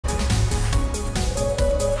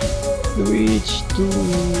Switch to...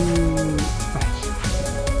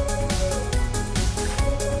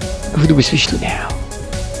 Who do we switch to now?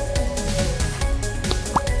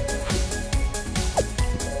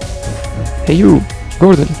 Hey you,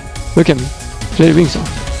 Gordon, look at me. Play the wings off.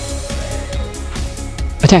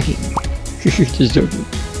 Attacking. Just joking.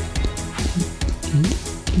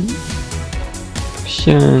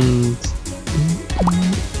 Options.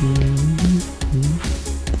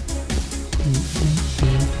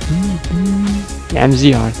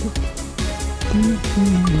 MZ art.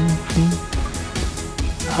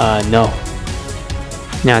 No.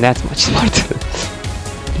 Now that's much smarter.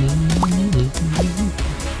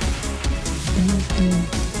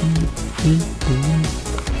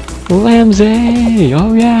 Ramsey!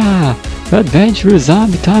 Oh yeah! Adventurous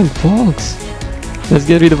zombie time, folks! Let's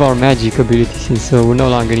get rid of our magic ability since we're no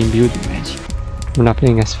longer imbued with magic. We're not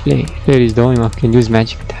playing as Flay. Flay is the only one who can use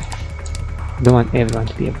magic attack. I don't want everyone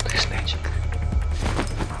to be able to use magic.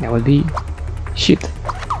 That would be shit.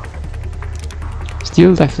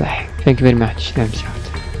 Steal thy flag. Thank you very much.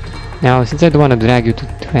 Now, since I don't want to drag you to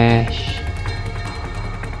trash,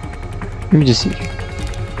 let me just see.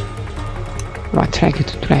 Right, drag you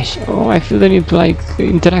to trash. Oh, I feel the need to like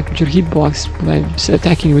interact with your hitbox by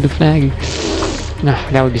attacking you with the flag. Nah,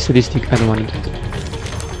 that would be sadistic. I don't want to do that.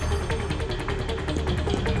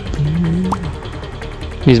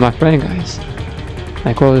 He's my friend, guys.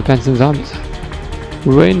 Like all the pants and zombies.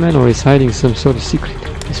 Rainman or is hiding some sort of secret.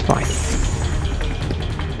 It's fine.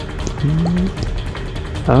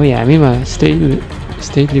 Oh yeah, I mean my stately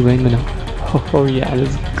Rainman. Oh yeah,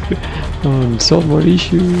 let's solve more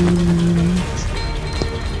issues.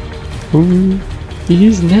 Who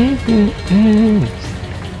is next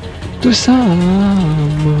to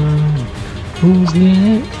someone who's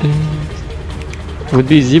next? Would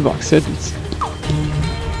be Z-Box settings.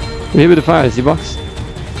 Maybe the fire Z-Box.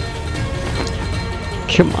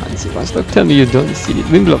 Come on, Z-Box, don't tell me you don't see it.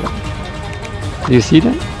 Wimblower. Do you see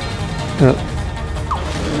that?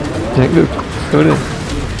 Like, look, go there.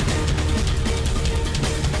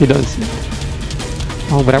 You don't see it.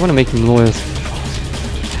 Oh, but I want to make him loyal.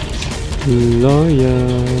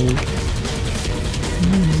 Loyal.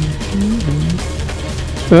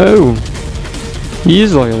 Oh, he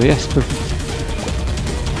is loyal. Yes, perfect.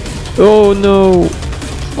 Oh no!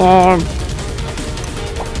 Oh,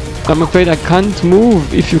 I'm afraid I can't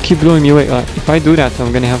move if you keep blowing me away. If I do that,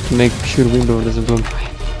 I'm gonna have to make sure window doesn't blow me away.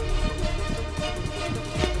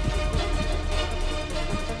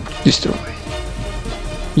 Destroy.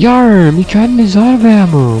 Yar, mi canne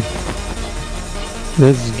salviamo.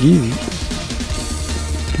 Let's give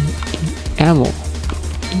ammo.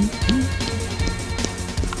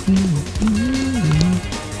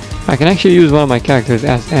 I can actually use one of my characters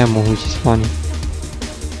as ammo, which is funny.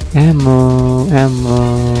 Ammo.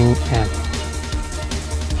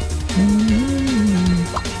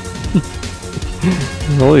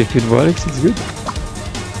 Oh, if it works, it's good.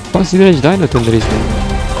 Consider dino thunder is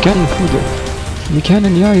cannon fooder. You can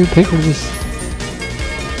and yeah, you pay for this.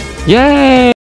 Yay!